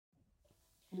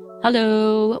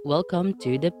Hello, welcome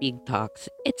to the Pig Talks.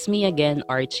 It's me again,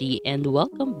 Archie, and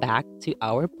welcome back to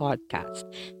our podcast.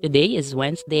 Today is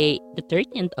Wednesday, the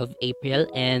 13th of April,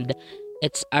 and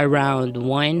it's around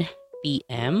 1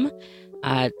 p.m.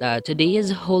 Today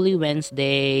is Holy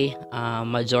Wednesday.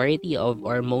 Majority of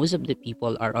or most of the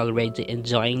people are already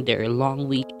enjoying their long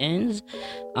weekends.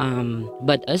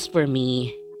 But as for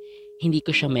me, hindi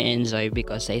ko siya ma-enjoy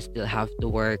because I still have to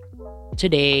work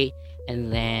today,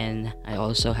 and then I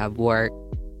also have work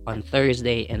on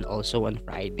Thursday and also on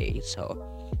Friday. So,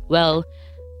 well,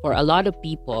 for a lot of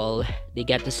people, they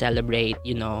get to celebrate,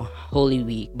 Holy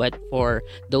Week. But for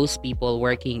those people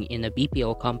working in a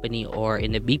BPO company or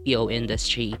in the BPO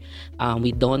industry,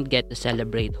 we don't get to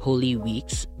celebrate Holy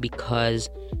Weeks because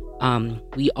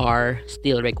we are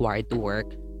still required to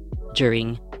work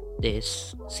during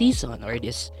this season or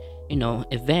this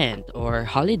event or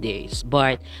holidays.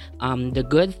 But the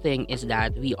good thing is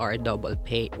that we are double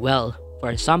pay. Well,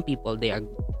 for some people they are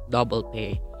double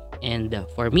pay, and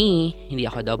for me hindi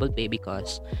ako double pay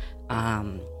because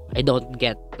I don't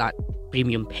get that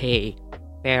premium pay,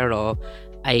 pero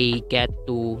I get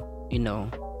to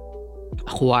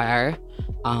acquire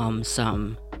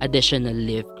some additional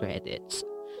leave credits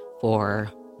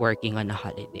for working on a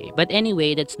holiday. But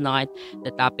anyway, that's not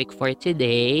the topic for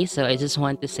today. So I just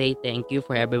want to say thank you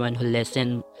for everyone who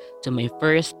listened to my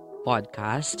first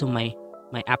podcast, to my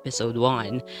episode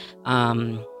 1.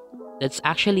 That's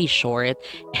actually short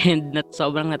and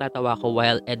sobrang natatawa ko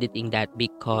while editing that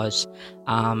because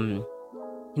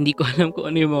hindi ko alam kung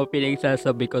ano yung mga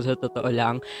pinagsasabi ko sa totoo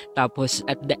lang. Tapos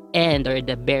at the end or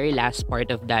the very last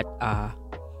part of that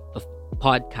of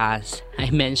podcast,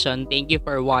 I mentioned thank you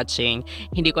for watching.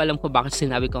 Hindi ko alam kung bakit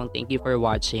sinabi kong thank you for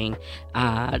watching.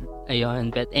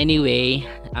 Ayun. But anyway,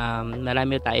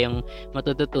 marami tayong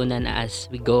matututunan as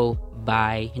we go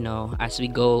by, as we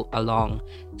go along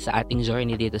sa ating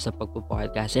journey dito sa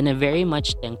pagpo-podcast. And I'm very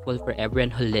much thankful for everyone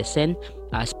who listened,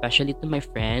 especially to my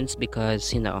friends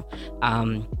because,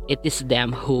 it is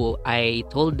them who I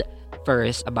told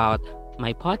first about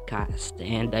my podcast,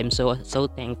 and I'm so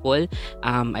thankful.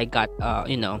 I got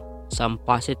some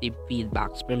positive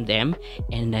feedbacks from them,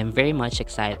 and I'm very much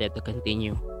excited to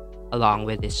continue along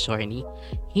with this journey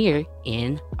here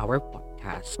in our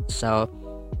podcast. So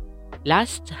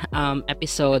last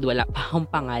episode, wala pa akong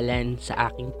pangalan sa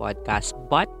aking podcast.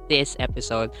 But this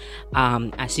episode,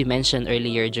 as you mentioned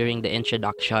earlier during the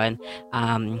introduction,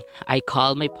 I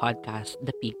call my podcast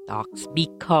The Pig Talks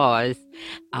because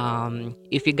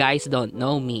if you guys don't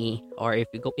know me, or if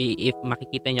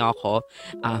makikita nyo ako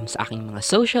sa aking mga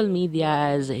social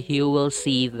medias, you will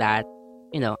see that,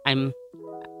 I'm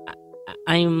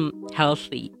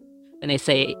healthy. When I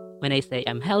say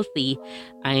I'm healthy,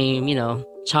 I'm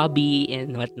chubby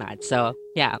and whatnot. So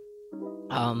yeah,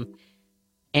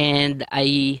 and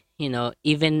I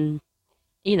even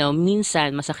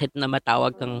minsan masakit na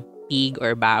matawag kang pig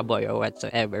or baboy or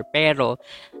whatsoever. Pero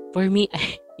for me,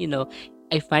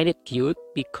 I find it cute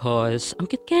because ang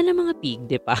cute kaya ng mga pig,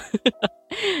 di ba?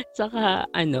 Saka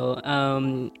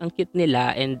ang cute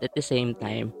nila, and at the same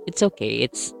time, it's okay.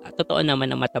 It's totoo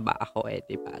naman na mataba ako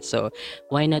di ba? So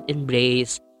why not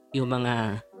embrace yung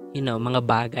mga mga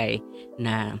bagay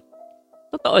na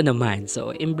totoo naman.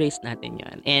 So embrace natin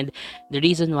 'yon. And the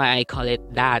reason why I call it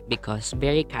that because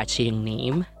very catchy yung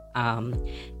name.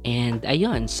 And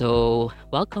ayun, so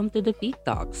welcome to the Pig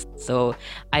Talks. So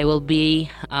I will be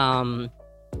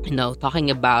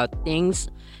talking about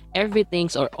everything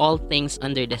or all things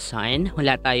under the sun.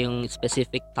 Wala tayong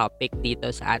specific topic dito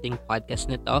sa ating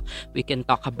podcast nito. We can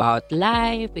talk about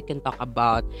life, we can talk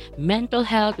about mental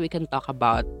health, we can talk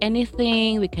about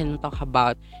anything, we can talk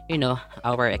about,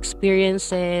 our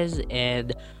experiences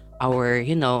and our,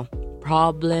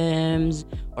 problems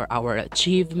or our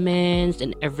achievements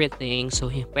and everything.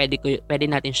 So pwede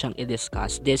natin siyang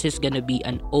i-discuss. This is gonna be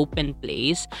an open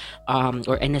place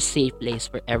or in a safe place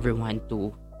for everyone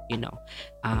to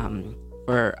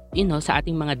sa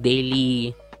ating mga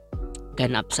daily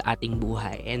ganap sa ating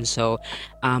buhay. And so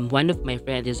one of my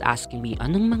friends is asking me,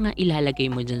 anong mga ilalagay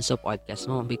mo dyan sa podcast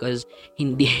mo? Because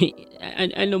hindi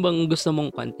ano bang gusto mong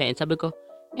content? Sabi ko,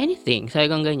 anything. Sabi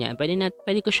kong ganyan. Pwede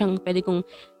kong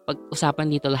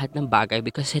pag-usapan dito lahat ng bagay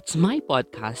because it's my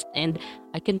podcast and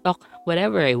I can talk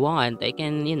whatever I want. I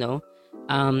can,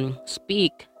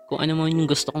 speak kung ano mo yung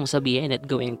gusto kong sabihin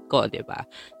at gawin ko, di ba?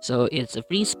 So, it's a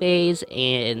free space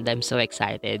and I'm so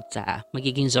excited sa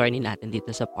magiging journey natin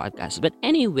dito sa podcast. But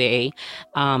anyway,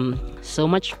 so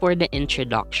much for the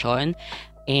introduction.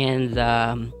 And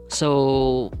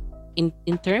so,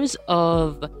 in terms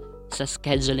of sa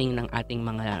scheduling ng ating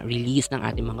mga release ng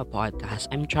ating mga podcast,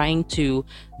 I'm trying to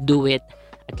do it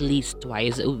at least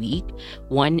twice a week,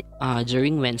 one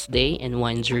during Wednesday and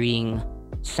one during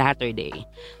Saturday.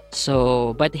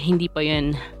 So, but hindi pa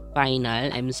yun final.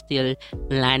 I'm still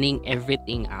planning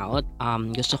everything out.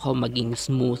 Gusto ko maging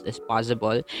smooth as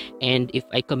possible. And if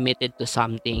I committed to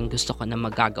something, gusto ko na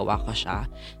magagawa ko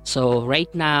siya. So, right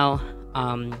now,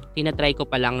 tinatry ko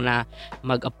pa lang na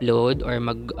mag-upload or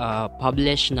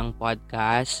mag-publish ng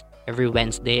podcast every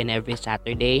Wednesday and every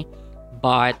Saturday.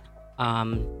 But,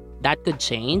 that could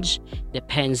change.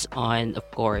 Depends on, of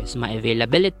course, my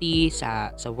availability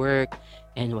sa work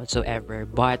and whatsoever.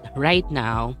 But right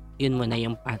now, yun muna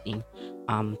yung ating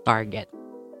target.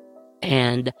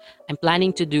 And I'm planning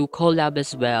to do collab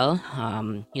as well.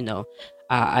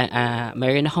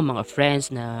 Mayroon akong mga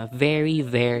friends na very,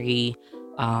 very,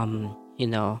 mga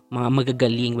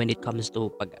magagaling when it comes to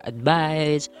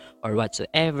pag-advise or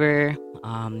whatsoever.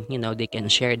 They can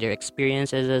share their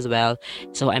experiences as well.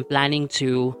 So I'm planning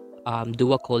to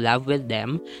do a collab with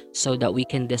them so that we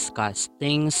can discuss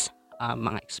things,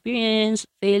 mga experience,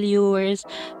 failures,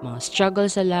 mga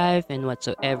struggles sa life and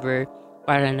whatsoever,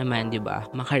 para naman, di ba,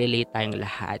 makarelate tayong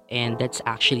lahat. And that's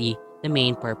actually the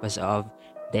main purpose of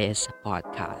this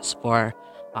podcast, for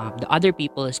the other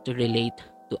people is to relate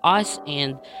to us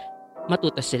and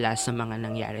matuto sila sa mga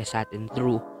nangyari sa atin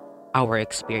through our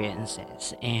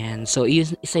experiences. And so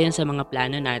isa yun sa mga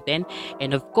plano natin,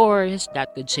 and of course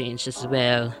that could change as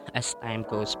well as time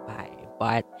goes by.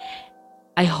 But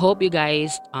I hope you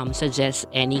guys suggest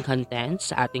any content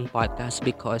sa ating podcast,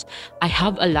 because I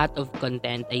have a lot of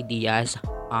content ideas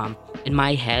in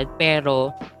my head,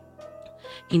 pero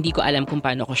hindi ko alam kung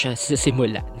paano ko siya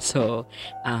sisimulan. So,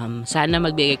 sana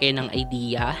magbigay kayo ng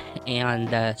idea, and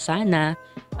sana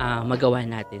magawa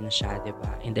natin siya,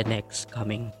 diba, in the next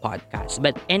coming podcast.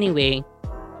 But anyway,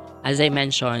 as I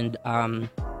mentioned,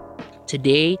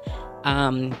 today,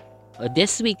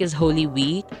 this week is Holy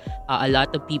Week. A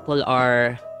lot of people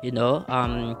are,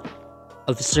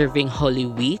 observing Holy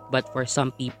Week, but for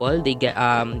some people,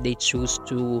 they choose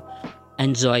to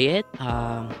enjoy it,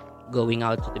 going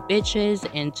out to the beaches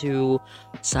and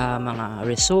sa mga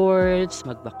resorts,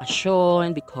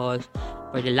 magbakasyon, because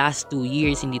for the last 2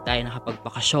 years, hindi tayo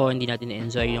nakapagbakasyon, hindi natin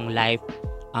na-enjoy yung life,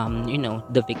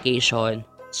 the vacation.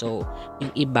 So,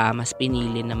 yung iba, mas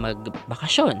pinili na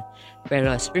magbakasyon.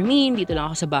 Pero as for me, dito lang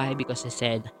ako sa bahay because I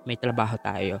said, may trabaho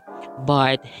tayo.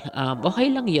 But,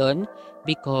 okay lang yon,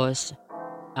 because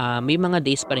may mga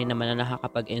days pa rin naman na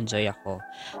nakakapag-enjoy ako.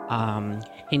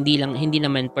 Hindi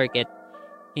naman porket,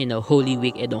 Holy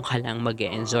Week, doon ka lang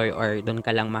mag-enjoy or doon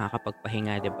ka lang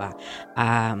makakapagpahinga, diba?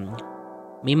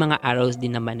 May mga araws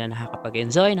din naman na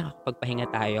nakakapag-enjoy, nakakapagpahinga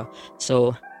tayo.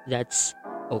 So, that's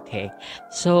okay.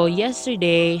 So,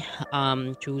 yesterday,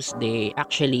 Tuesday,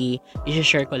 actually,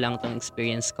 i-share ko lang tong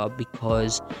experience ko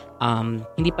because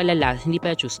hindi pala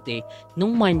Tuesday.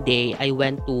 Nung Monday, I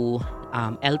went to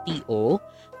LTO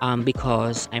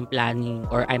because I'm planning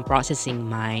or I'm processing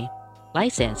my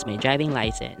license, my driving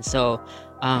license. So,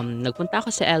 nagpunta ako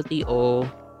sa LTO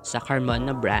sa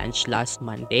Carmona branch last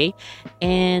Monday,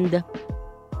 and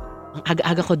ang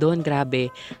aga-aga ko doon, grabe.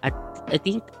 At I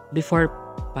think before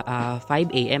 5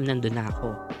 a.m. nandun na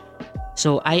ako.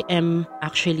 So, I am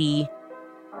actually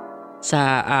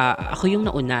ako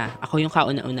yung nauna. Ako yung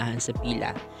kauna-unahan sa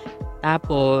pila.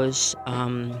 Tapos,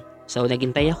 so,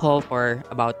 naghintay ako for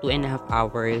about 2.5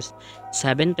 hours.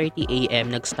 7:30 a.m.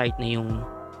 nag-start na yung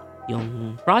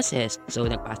process. So,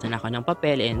 nagpasa na ako ng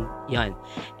papel and yon.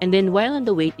 And then, while on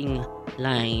the waiting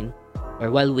line, or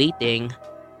while waiting,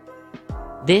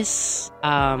 this,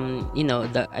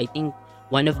 I think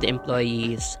one of the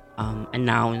employees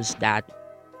announced that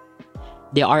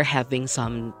they are having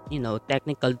some,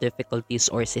 technical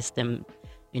difficulties or system,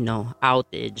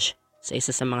 outage sa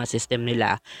isa sa mga system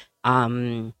nila.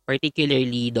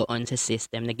 Particularly doon sa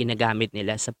system na ginagamit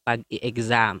nila sa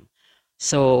pag-i-exam.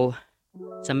 So,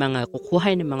 sa mga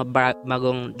kukuha ng mga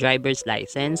bagong driver's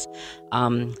license,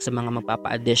 sa mga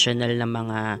magpapa-additional na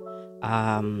mga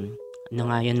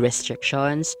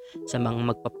restrictions, sa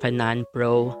mga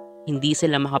magpapa-non-pro, hindi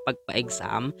sila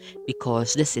makapagpa-exam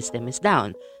because the system is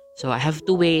down. So, I have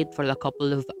to wait for a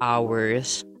couple of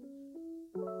hours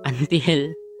until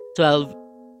 12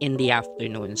 in the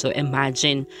afternoon. So,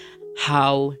 imagine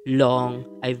how long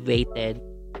I've waited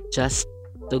just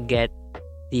to get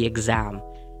the exam.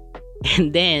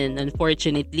 And then,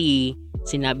 unfortunately,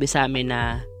 sinabi sa amin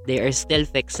na they are still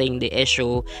fixing the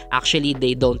issue. Actually,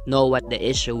 they don't know what the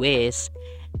issue is.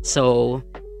 So,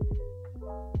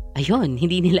 ayun,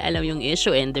 hindi nila alam yung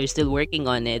issue and they're still working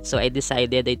on it. So I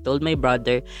told my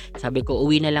brother, sabi ko,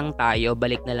 uwi na lang tayo,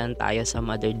 balik na lang tayo sa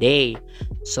Mother Day.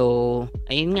 So,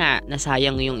 ayun nga,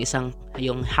 nasayang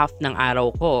yung half ng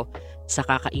araw ko sa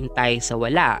kakaintay sa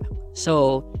wala.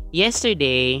 So,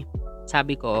 yesterday,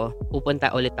 sabi ko,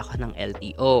 pupunta ulit ako ng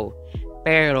LTO.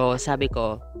 Pero sabi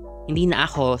ko, hindi na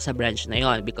ako sa branch na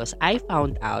yon because I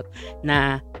found out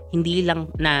na hindi lang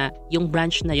na yung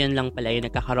branch na yon lang pala yung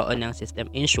nagkakaroon ng system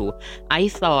issue. I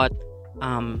thought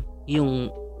yung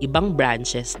ibang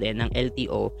branches din ng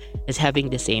LTO is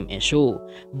having the same issue.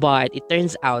 But it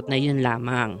turns out na yun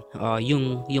lamang.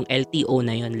 Yung LTO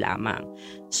na yun lamang.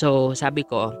 So sabi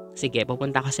ko, sige,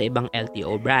 pupunta ako sa ibang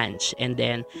LTO branch. And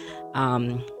then,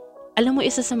 alam mo,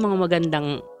 isa sa mga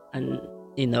magandang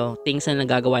things na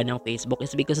nagagawa ng Facebook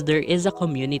is because there is a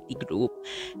community group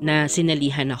na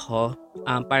sinalihan ako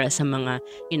para sa mga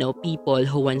people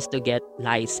who wants to get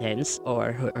license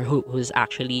or who's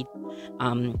actually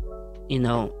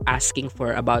asking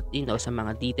for about sa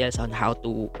mga details on how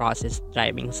to process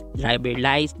driver's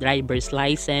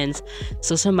license.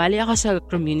 So sumali ako sa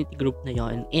community group na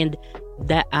yon and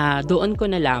doon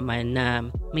ko nalaman na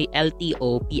may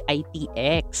LTO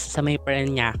PITX sa may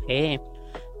Parañaque.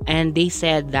 And they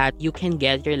said that you can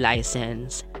get your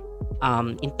license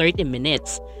in 30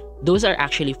 minutes. Those are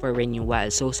actually for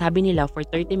renewal. So sabi nila for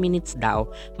 30 minutes daw,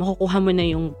 makukuha mo na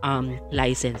yung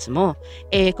license mo.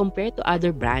 Compared to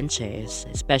other branches,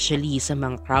 especially sa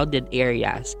mga crowded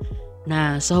areas,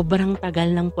 na sobrang tagal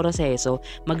ng proseso,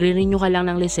 magre-renew ka lang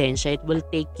ng lisensya, it will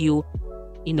take you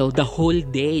the whole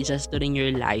day just to renew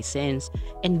your license.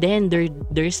 And then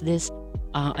there's this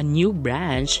a new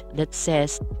branch that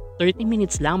says 30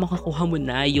 minutes lang makakuha mo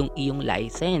na yung iyong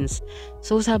license.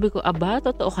 So sabi ko,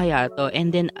 totoo kaya to?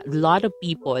 And then a lot of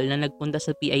people na nagpunta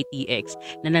sa PITX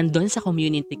na nandun sa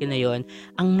community ko na yon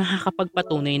ang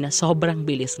nakakapagpatunay na sobrang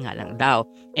bilis nga lang daw.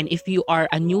 And if you are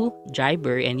a new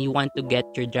driver and you want to get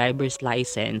your driver's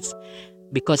license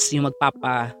because yung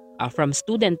from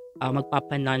student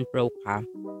magpapa non-pro ka,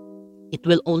 it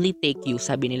will only take you,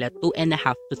 sabi nila,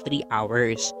 2.5 to 3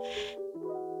 hours.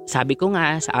 Sabi ko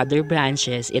nga, sa other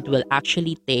branches, it will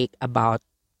actually take about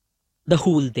the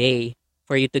whole day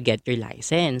for you to get your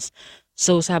license.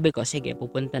 So sabi ko, sige,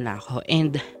 pupunta na ako.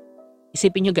 And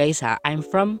isipin nyo guys I'm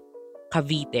from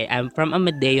Cavite. I'm from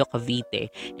Amadeo,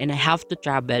 Cavite. And I have to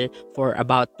travel for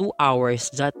about 2 hours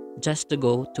just to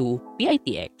go to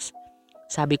PITX.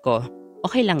 Sabi ko,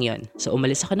 okay lang yon. So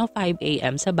umalis ako ng 5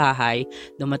 a.m. sa bahay.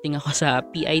 Dumating ako sa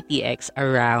PITX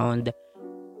around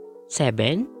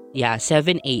 7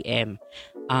 a.m.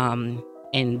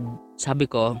 And sabi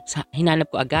ko, hinanap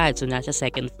ko agad. So, nasa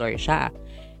second floor siya.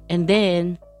 And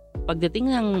then,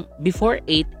 pagdating ng before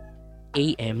 8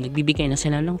 a.m., nagbibigay na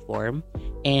sila ng form.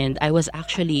 And I was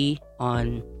actually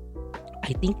on,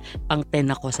 I think, pang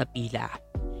 10 ako sa pila.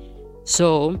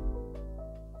 So,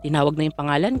 tinawag na yung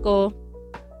pangalan ko.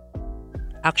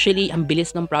 Actually, ang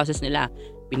bilis ng process nila.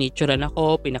 Pinicturean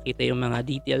ako, pinakita yung mga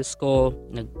details ko,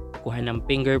 nagkuha ng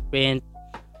fingerprint.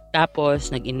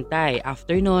 Tapos, nag-intay.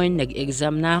 After nun,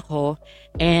 nag-exam na ako.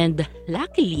 And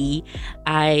luckily,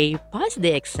 I passed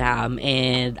the exam.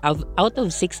 And out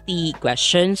of 60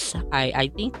 questions, I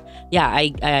think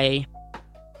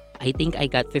I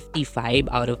got 55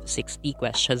 out of 60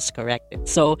 questions corrected.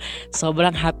 So,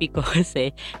 sobrang happy ko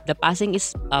kasi the passing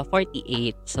is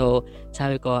 48. So,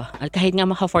 sabi ko, kahit nga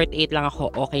maka 48 lang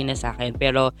ako, okay na sa akin.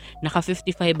 Pero, naka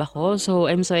 55 ako. So,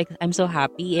 I'm so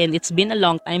happy. And it's been a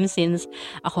long time since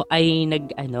ako ay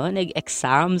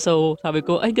nag-exam. So, sabi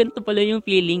ko, ay, ganito pala yung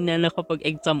feeling na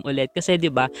nakapag-exam ulit. Kasi, di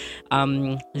ba,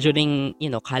 during,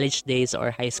 college days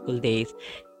or high school days,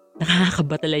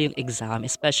 nakakaba talaga yung exam.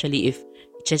 Especially if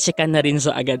i-checkan na rin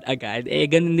sa agad-agad.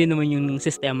 Ganun din naman yung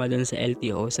sistema dun sa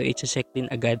LTO. So, i-check din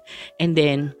agad. And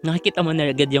then, nakikita mo na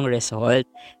agad yung result.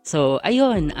 So,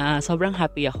 ayun. Sobrang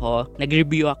happy ako.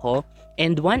 Nag-review ako.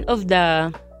 And one of the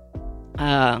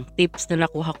tips na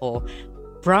nakuha ko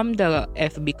from the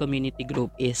FB community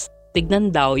group is tignan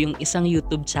daw yung isang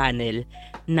YouTube channel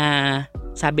na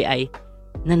sabi ay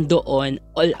nandoon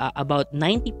about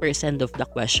 90% of the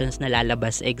questions na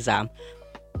lalabas sa exam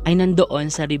ay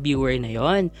nandoon sa reviewer na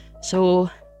yon.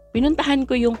 So, pinuntahan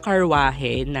ko yung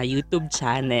Karwahe na YouTube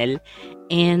channel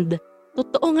and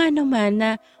totoo nga naman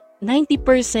na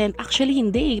 90%, actually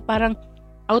hindi, parang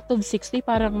out of 60,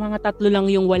 parang mga 3 lang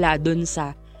yung wala dun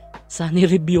sa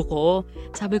ni-review ko.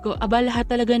 Sabi ko, lahat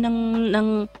talaga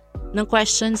ng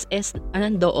questions is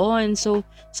nandoon. So,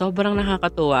 sobrang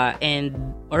nakakatuwa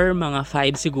or mga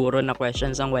 5 siguro na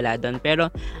questions ang wala dun.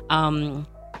 Pero,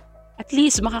 at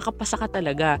least makakapasa ka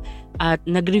talaga. At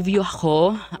nag-review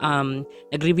ako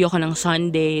ng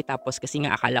Sunday, tapos kasi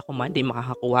nga akala ko Monday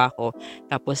makakakuha ako.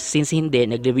 Tapos since hindi,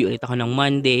 nag-review ulit ako ng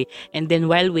Monday. And then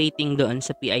while waiting doon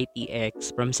sa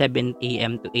PITX from 7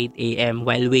 a.m. to 8 a.m.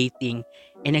 while waiting,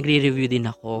 nagre-review din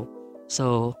ako.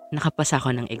 So, nakapasa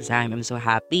ako ng exam. I'm so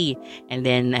happy. And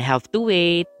then I have to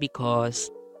wait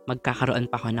because magkakaroon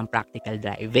pa ako ng practical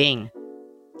driving.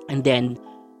 And then,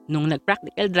 nung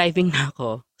nag-practical driving na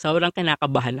ako, sobrang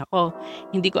kinakabahan ako.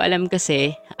 Hindi ko alam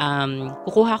kasi,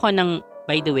 kukuha ko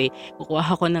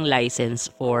ng license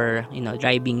for,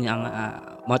 driving ng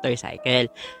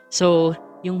motorcycle. So,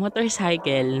 yung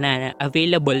motorcycle na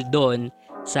available doon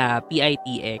sa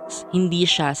PITX, hindi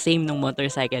siya same ng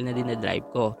motorcycle na dinadrive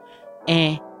ko.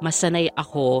 Mas sanay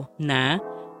ako na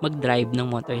mag-drive ng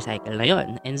motorcycle na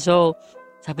yon. And so,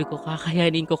 sabi ko,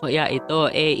 kakayanin ko kaya ito.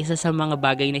 Isa sa mga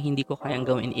bagay na hindi ko kayang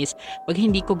gawin is, pag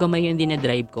hindi ko gamay yung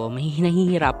dinadrive ko,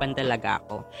 nahihirapan talaga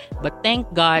ako. But thank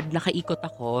God, nakaikot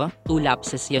ako. 2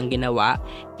 lapses yung ginawa.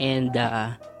 And,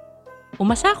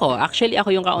 umasa ako. Actually, ako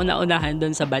yung kauna-unahan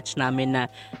doon sa batch namin na,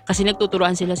 kasi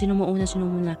nagtuturuan sila, sino muna.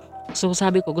 So,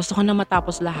 sabi ko, gusto ko na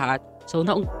matapos lahat. So,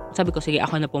 sabi ko, sige,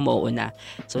 ako na po mauuna.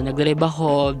 So, nag-drive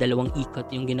ako, 2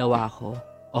 ikot yung ginawa ko.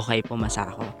 Okay, pumasa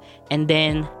ako. And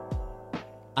then,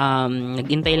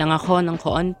 nagintay lang ako ng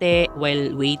konti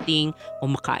while waiting.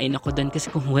 Kumakain ako doon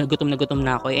kasi kung gutom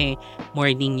na ako,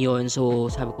 morning yun.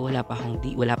 So, sabi ko, wala pa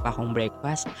akong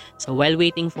breakfast. So, while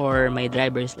waiting for my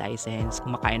driver's license,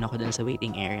 kumakain ako doon sa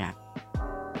waiting area.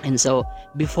 And so,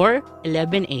 before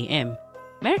 11 a.m.,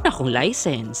 meron akong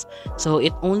license. So,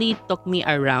 it only took me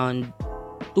around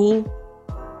 2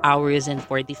 hours and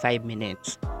 45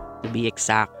 minutes to be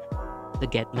exact to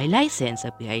get my license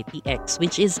sa PITX,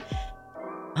 which is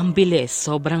ang bilis,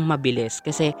 sobrang mabilis.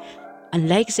 Kasi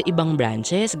unlike sa ibang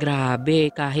branches, grabe,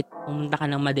 kahit pumunta ka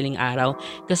ng madaling araw.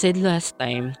 Kasi last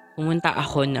time, pumunta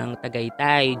ako ng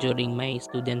Tagaytay during my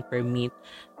student permit.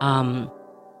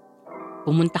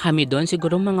 Pumunta kami doon,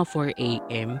 siguro mga 4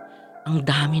 a.m. Ang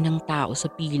dami ng tao sa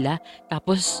pila.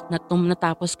 Tapos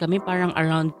natapos kami parang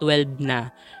around 12 na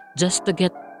just to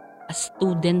get a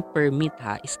student permit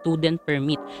student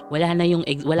permit.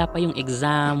 Wala pa yung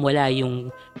exam, wala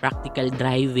yung practical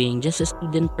driving, just a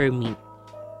student permit.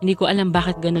 Hindi ko alam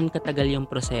bakit ganun katagal yung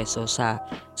proseso sa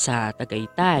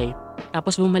Tagaytay.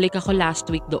 Tapos bumalik ako last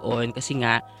week doon kasi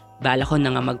nga bala ko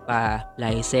na nga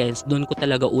magpa-license. Doon ko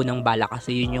talaga unang bala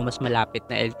kasi yun yung mas malapit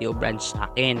na LTO branch sa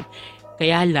akin.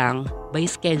 Kaya lang, by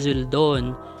schedule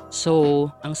doon. So,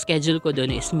 ang schedule ko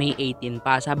doon is May 18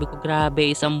 pa. Sabi ko,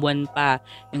 grabe, 1 buwan pa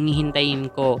yung hihintayin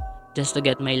ko just to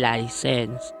get my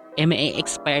license. May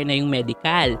expire na yung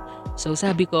medical. So,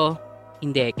 sabi ko,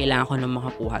 hindi, kailangan ko na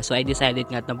makakuha. So, I decided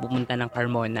nga na pumunta ng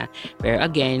Carmona. Pero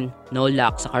again, no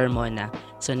luck sa Carmona.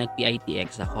 So,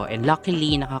 nag-PITX ako. And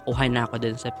luckily, nakakuha na ako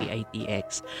dun sa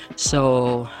PITX.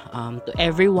 So, to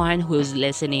everyone who's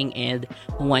listening and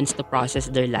who wants to process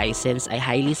their license, I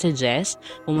highly suggest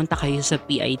pumunta kayo sa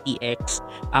PITX.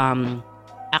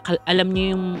 Alam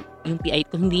niyo yung PITX.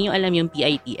 Kung hindi niyo alam yung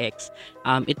PITX,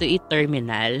 ito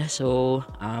terminal. So,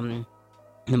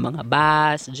 ng mga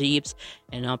bus, jeeps,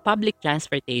 and public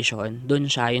transportation, doon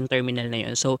siya, yung terminal na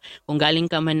yun. So, kung galing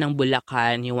ka man ng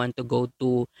Bulacan, you want to go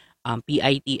to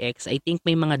PITX, I think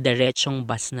may mga diretsong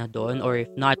bus na doon, or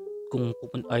if not, kung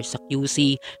or sa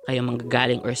QC kayo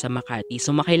manggagaling or sa Makati,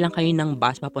 sumakay lang kayo ng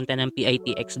bus papunta ng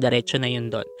PITX, diretso na yun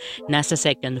doon. Nasa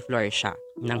 2nd floor siya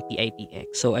ng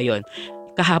PITX. So, ayun.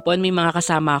 Kahapon may mga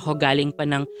kasama ako galing pa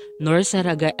ng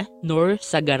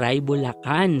Norsagaray,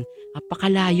 Bulacan.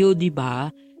 Napakalayo, di ba?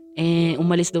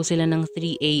 Umalis daw sila ng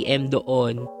 3 a.m.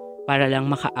 doon para lang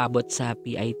makaabot sa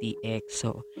PITX.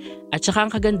 So, at saka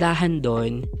ang kagandahan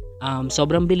doon,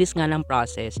 sobrang bilis nga ng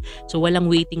process. So,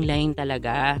 walang waiting line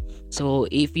talaga.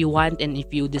 So, if you want and if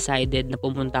you decided na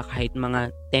pumunta kahit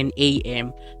mga 10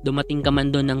 a.m., dumating ka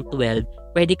man doon ng 12,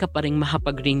 pwede ka pa rin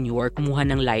makapag-renew or kumuha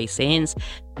ng license.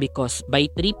 Because by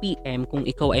 3 p.m., kung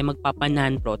ikaw ay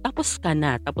magpapanan-pro, tapos ka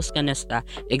na sa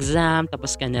exam,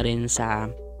 tapos ka na rin sa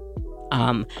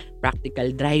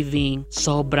practical driving.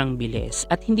 Sobrang bilis.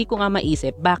 At hindi ko nga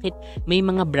maisip bakit may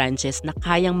mga branches na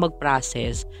kayang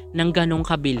mag-process ng ganong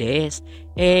kabilis.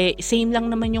 Same lang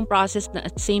naman yung process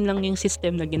at same lang yung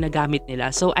system na ginagamit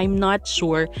nila. So, I'm not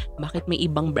sure bakit may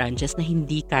ibang branches na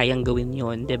hindi kayang gawin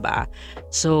yon, 'di ba?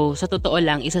 So, sa totoo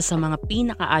lang, isa sa mga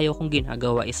pinakaayaw kong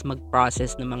ginagawa is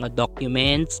mag-process ng mga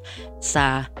documents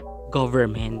sa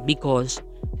government because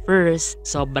First,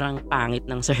 sobrang pangit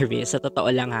ng service. Sa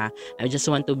totoo lang ha, I just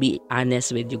want to be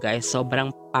honest with you guys. Sobrang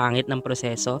pangit ng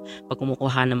proseso pag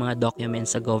kumukuha ng mga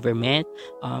documents sa government.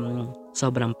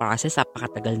 Sobrang process,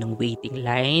 napakatagal ng waiting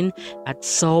line at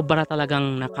sobra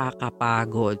talagang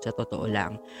nakakapagod sa totoo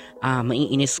lang.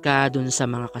 Maiinis ka dun sa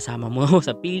mga kasama mo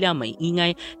sa pila,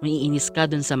 maiingay, maiinis ka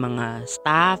dun sa mga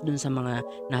staff, dun sa mga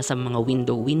nasa mga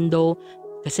window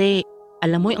kasi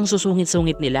alam mo yung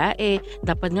susungit-sungit nila,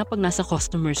 dapat nga pag nasa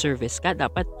customer service ka,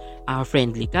 dapat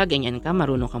friendly ka, ganyan ka,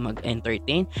 marunong ka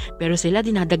mag-entertain. Pero sila,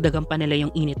 dinadagdagan pa nila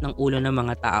yung init ng ulo ng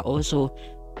mga tao. So,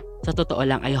 sa totoo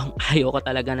lang, ayaw ko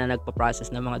talaga na nagpa-process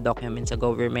ng mga documents sa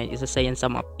government. Isa sa yan sa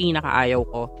mga pinakaayaw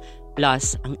ko.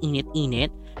 Plus, ang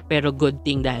init-init. Pero good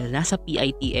thing dahil nasa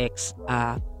PITX,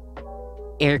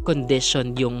 air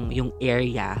conditioned yung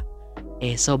area,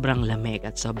 sobrang lamig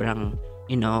at sobrang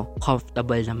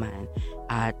comfortable naman.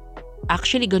 At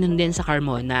actually ganun din sa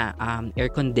Carmona, air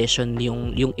conditioned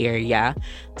yung area.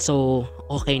 So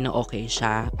okay na okay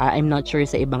siya. I'm not sure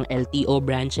sa ibang LTO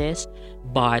branches,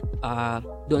 but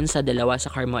doon sa dalawa,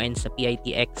 sa Carmona and sa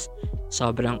PITX,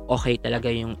 sobrang okay talaga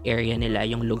yung area nila,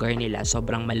 yung lugar nila.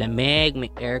 Sobrang malamig,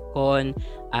 may aircon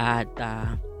at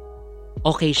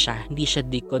okay siya. Hindi siya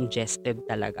decongested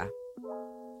talaga.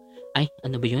 Ay,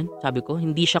 ano ba yun? Sabi ko,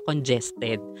 hindi siya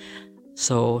congested.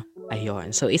 So,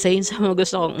 ayun. So, isa yun sa mga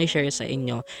gusto kong i-share sa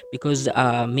inyo because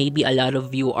maybe a lot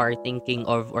of you are thinking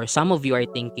of, or some of you are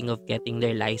thinking of getting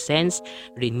their license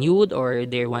renewed, or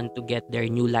they want to get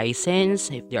their new license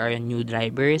if they are new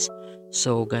drivers.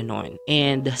 So, ganon.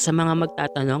 And sa mga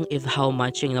magtatanong if how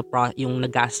much yung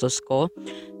nagastos ko,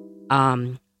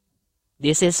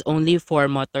 this is only for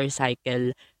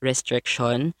motorcycle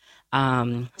restriction.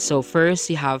 So first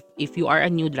if you are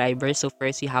a new driver, so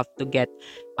first you have to get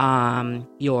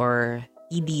your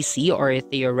TDC or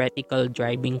theoretical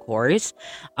driving course.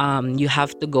 You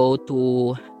have to go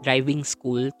to driving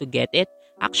school to get it.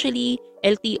 Actually,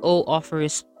 LTO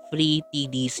offers free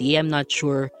TDC. I'm not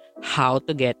sure how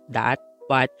to get that,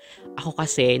 but ako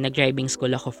kasi nag-driving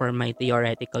school ako for my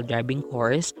theoretical driving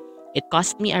course. It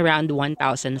cost me around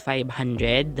 1,500.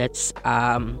 That's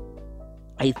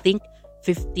I think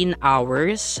 15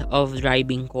 hours of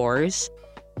driving course,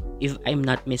 if I'm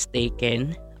not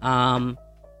mistaken.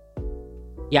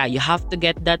 You have to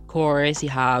get that course.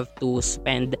 You have to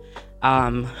spend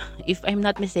if I'm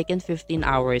not mistaken 15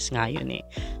 hours nga yun.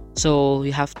 So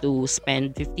you have to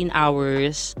spend 15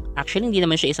 hours. Actually hindi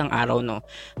naman siya isang araw, no.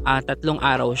 3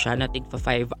 araw siya, na tig 5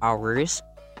 hours.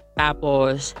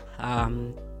 Tapos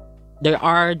there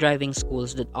are driving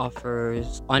schools that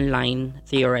offers online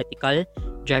theoretical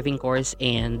driving course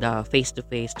and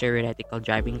face-to-face theoretical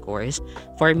driving course.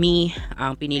 For me,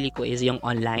 ang pinili ko is yung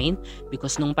online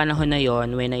because nung panahon na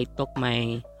yon when I took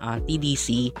my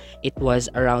TDC, it was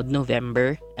around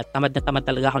November at tamad na tamad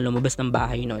talaga akong lumabas ng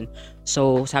bahay noon.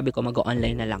 So sabi ko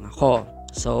mag-online na lang ako.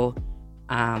 So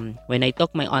when I took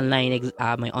my online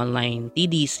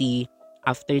TDC,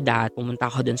 after that, pumunta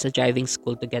ako dun sa driving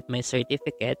school to get my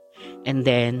certificate. And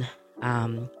then,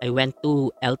 I went to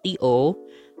LTO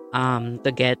to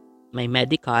get my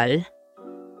medical.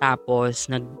 Tapos,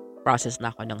 nag-process na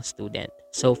ako ng student.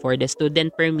 So, for the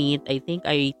student permit, I think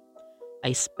I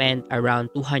spent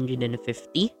around 250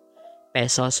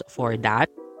 pesos for that.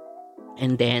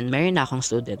 And then, meron na akong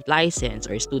student license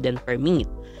or student permit.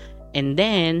 And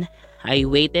then, I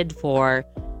waited for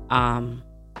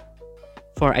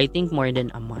I think more than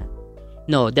a month.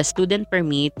 No, the student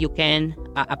permit, you can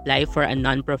apply for a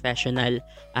non-professional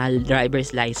driver's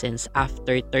license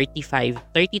after 32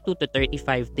 to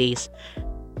 35 days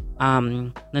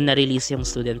na na-release yung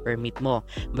student permit mo.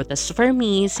 But as for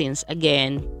me, since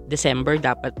again, December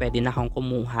dapat pwede na akong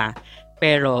kumuha.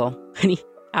 Pero,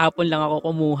 hapon lang ako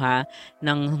kumuha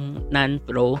ng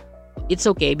non-pro. It's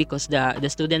okay because the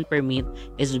student permit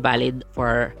is valid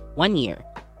for 1 year.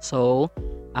 So,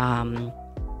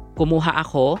 kumuha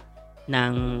ako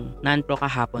ng non-pro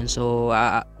kahapon. So,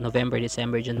 November,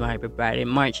 December, January, February,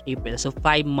 March, April. So,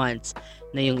 5 months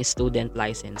na yung student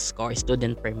license ko or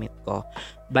student permit ko.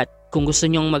 But, kung gusto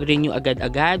nyong mag-renew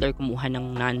agad-agad or kumuha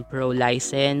ng non-pro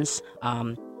license,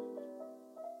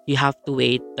 you have to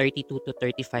wait 32 to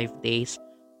 35 days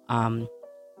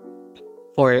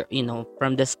for,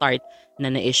 from the start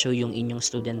na na-issue yung inyong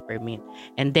student permit.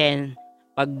 And then,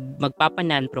 pag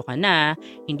magpapananpro ka na,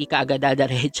 hindi ka agad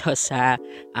dadiretso sa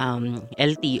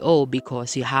LTO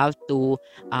because you have to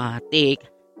take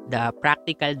the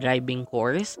practical driving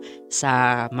course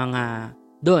sa mga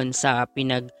doon sa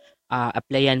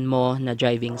applyan mo na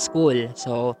driving school.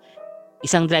 So,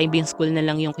 isang driving school na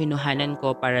lang yung kinuhanan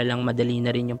ko para lang madali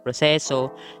na rin yung proseso.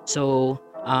 So,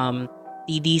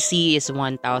 TDC is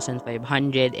 1,500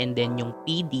 and then yung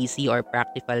PDC or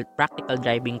practical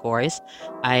driving course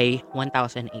ay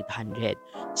 1,800.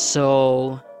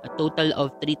 So, a total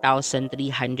of 3,300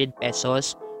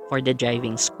 pesos for the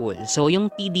driving school. So,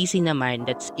 yung TDC naman,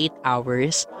 that's 8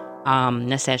 hours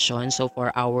na session. So,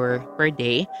 4 hour per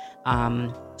day.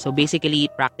 So, basically,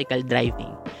 practical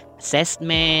driving.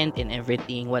 Assessment and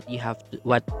everything what you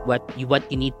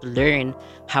need to learn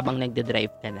habang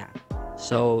nagde-drive ka na.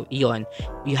 So, yun.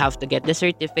 You have to get the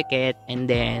certificate and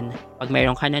then pag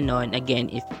meron ka na nun,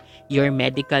 again, if your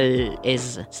medical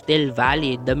is still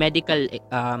valid, the medical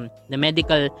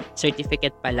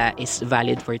certificate pala is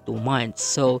valid for 2 months.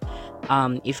 So,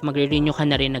 if magre-renew ka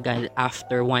na rin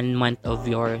after 1 month of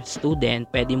your student,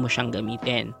 pwede mo siyang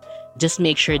gamitin. Just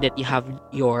make sure that you have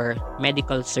your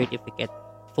medical certificate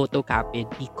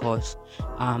photocopied because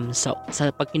sa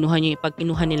pag kinuha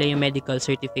nila yung medical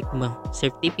certificate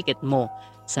mo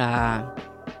sa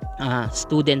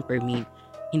student permit,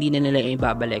 hindi na nila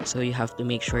ibabalik. So you have to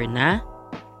make sure na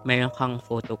mayroon kang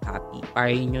photocopy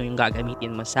para yun yung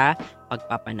gagamitin mo sa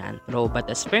pagpapanantro. But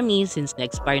as for me, since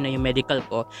na-expire na yung medical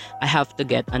ko, I have to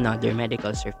get another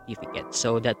medical certificate.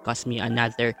 So that cost me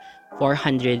another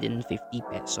 450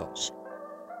 pesos.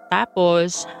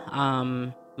 Tapos,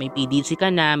 may PDC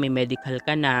ka na, may medical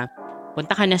ka na,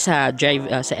 punta ka na sa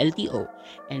LTO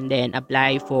and then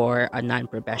apply for a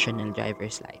non-professional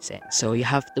driver's license. So you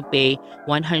have to pay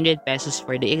 100 pesos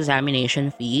for the examination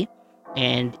fee,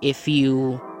 and if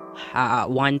you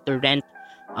want to rent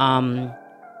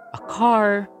a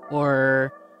car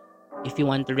or if you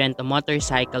want to rent a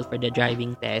motorcycle for the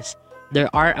driving test,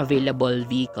 there are available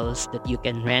vehicles that you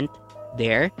can rent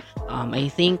there.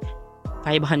 I think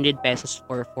 500 pesos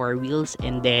for 4 wheels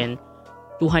and then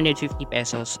 250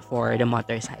 pesos for the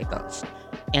motorcycles.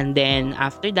 And then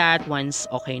after that, once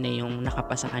okay na yung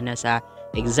nakapasa ka na sa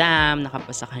exam,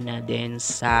 nakapasa ka na din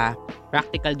sa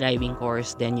practical driving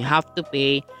course, then you have to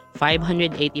pay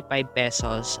 585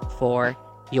 pesos for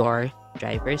your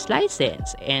driver's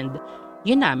license. And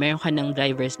yun na, meron ka ng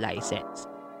driver's license.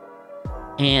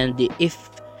 And if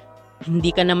hindi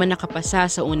ka naman nakapasa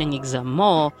sa unang exam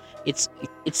mo, it's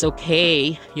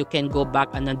okay. You can go back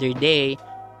another day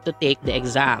to take the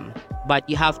exam. But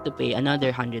you have to pay another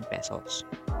 100 pesos.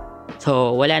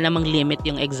 So, wala namang limit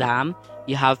yung exam.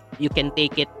 You can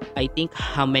take it, I think,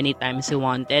 how many times you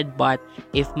wanted. But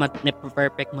if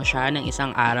na-perfect mo siya ng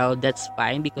isang araw, that's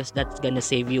fine because that's gonna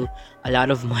save you a lot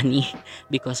of money.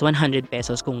 Because 100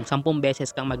 pesos, kung 10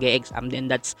 beses kang mag-e-exam, then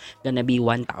that's gonna be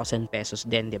 1,000 pesos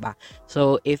din, di ba?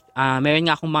 So, if meron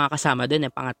nga akong mga kasama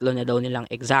doon, pangatlo na daw nilang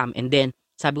exam. And then,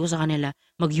 sabi ko sa kanila,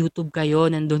 mag-YouTube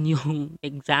kayo, nandun yung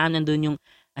exam, nandun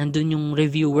yung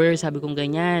reviewer, sabi kong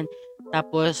ganyan.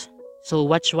 Tapos, so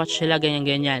watch sila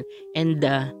ganyan. And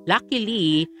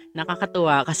luckily,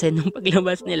 nakakatuwa kasi nung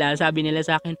paglabas nila, sabi nila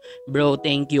sa akin, bro,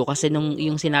 thank you. Kasi nung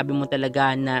yung sinabi mo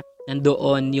talaga na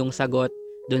nandoon yung sagot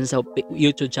doon sa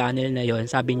YouTube channel na yon,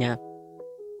 sabi niya,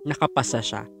 nakapasa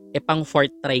siya. Pang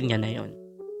 4th try niya na yon.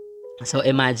 So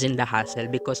imagine the hassle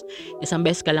because isang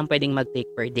beses ka lang pwedeng mag-take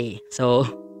per day. So,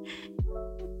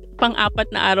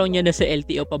 pang-4 na araw niya na sa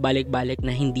LTO pabalik-balik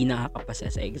na hindi nakakapasa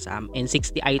sa exam, and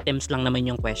 60 items lang naman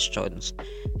yung questions.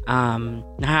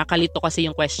 Nakakalito kasi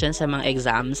yung questions sa mga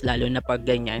exams, lalo na pag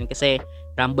ganyan kasi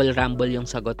rumble yung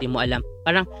sagot, hindi mo alam,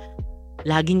 parang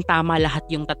laging tama lahat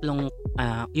yung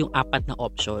yung 4 na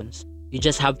options. You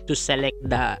just have to select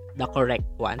the correct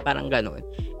one, parang ganun.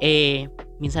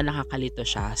 Minsan nakakalito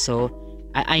siya. So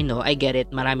I know, I get it.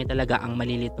 Marami talaga ang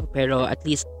malilito. Pero at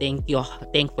least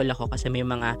thankful ako kasi may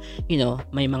mga,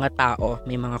 may mga tao,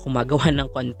 may mga gumagawa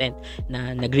ng content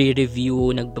na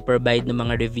nagre-review, nagpo-provide ng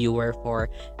mga reviewer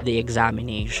for the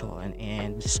examination.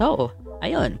 And so,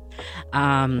 ayun.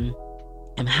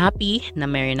 I'm happy na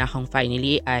meron akong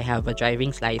finally, I have a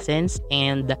driving license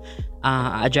and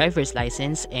a driver's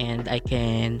license, and I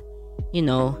can,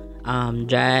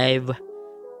 drive.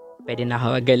 Pwede na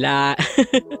ako magala.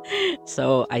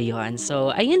 So, ayun.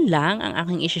 So, ayun lang ang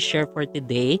aking i-share for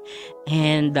today.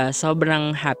 And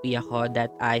sobrang happy ako that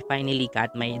I finally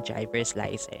got my driver's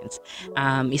license.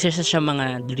 Isa siya sa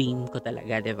mga dream ko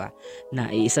talaga, diba?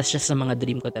 Isa siya sa mga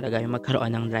dream ko talaga yung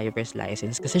magkaroon ng driver's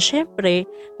license. Kasi syempre,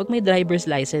 pag may driver's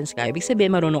license ka, ibig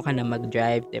sabihin marunong ka na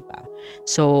mag-drive, diba?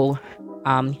 So,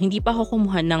 hindi pa ako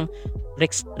kumuha ng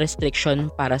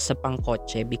restriction para sa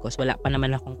pangkotse because wala pa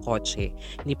naman akong kotse.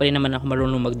 Hindi pa rin naman ako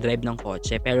marunong mag-drive ng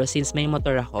kotse. Pero since may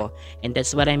motor ako and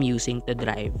that's what I'm using to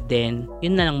drive, then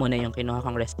yun na lang muna yung kinuha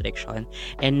kong restriction.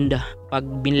 And pag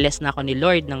binless na ako ni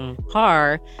Lord ng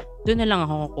car, doon na lang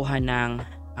ako kukuha ng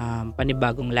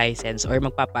panibagong license or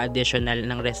magpapa-additional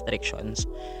ng restrictions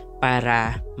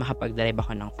para makapag-drive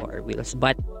ako ng 4 wheels.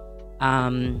 But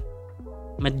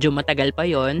medyo matagal pa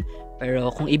yon,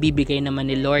 pero kung ibibigay naman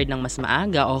ni Lord ng mas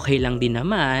maaga, okay lang din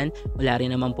naman, wala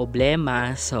rin naman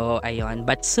problema. So ayun,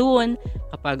 but soon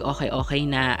kapag okay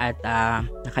na at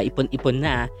nakaipon-ipon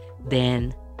na,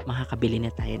 then makakabili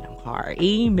na tayo ng car.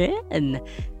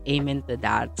 Amen to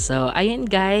that. So ayun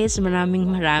guys,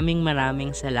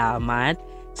 maraming salamat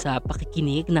sa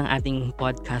pakikinig ng ating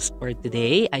podcast for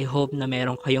today. I hope na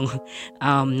meron kayong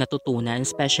natutunan,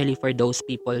 especially for those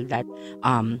people that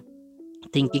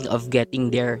thinking of getting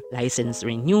their license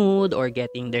renewed or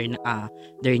getting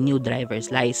their new driver's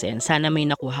license. Sana may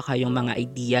nakuha kayong mga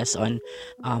ideas on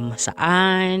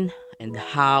saan and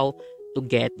how to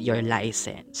get your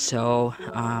license. So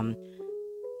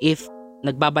if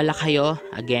nagbabala kayo,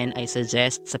 again, I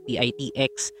suggest sa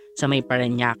PITX sa may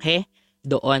Parañaque.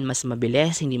 Doon mas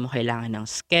mabilis, hindi mo kailangan ng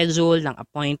schedule, ng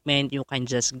appointment. You can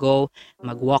just go,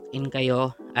 mag-walk-in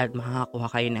kayo at makakakuha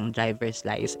kayo ng driver's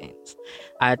license.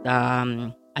 At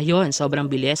ayun, sobrang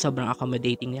bilis, sobrang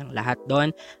accommodating yung lahat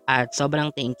doon. At sobrang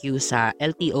thank you sa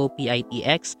LTO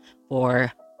PITX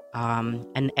for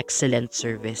an excellent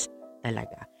service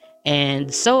talaga.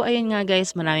 And so, ayun nga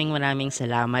guys, maraming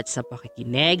salamat sa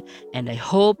pakikinig. And I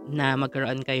hope na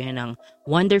magkaroon kayo ng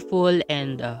wonderful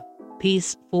and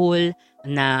peaceful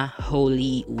na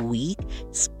Holy Week.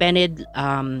 Spend it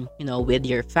with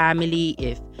your family.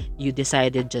 If you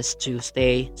decided just to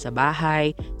stay sa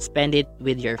bahay, spend it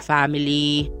with your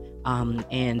family.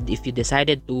 And if you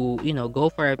decided to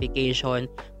go for a vacation,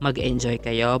 mag-enjoy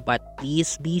kayo, but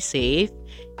please be safe.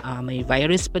 May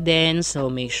virus pa din,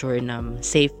 so make sure na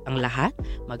safe ang lahat.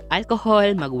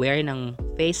 Mag-alcohol, mag-wear ng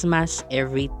face mask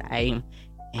every time.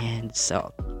 And so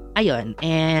ayun,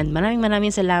 and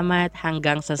maraming salamat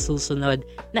hanggang sa susunod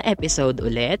na episode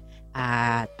ulit.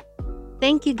 At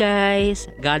thank you guys.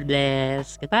 God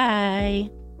bless.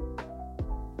 Goodbye.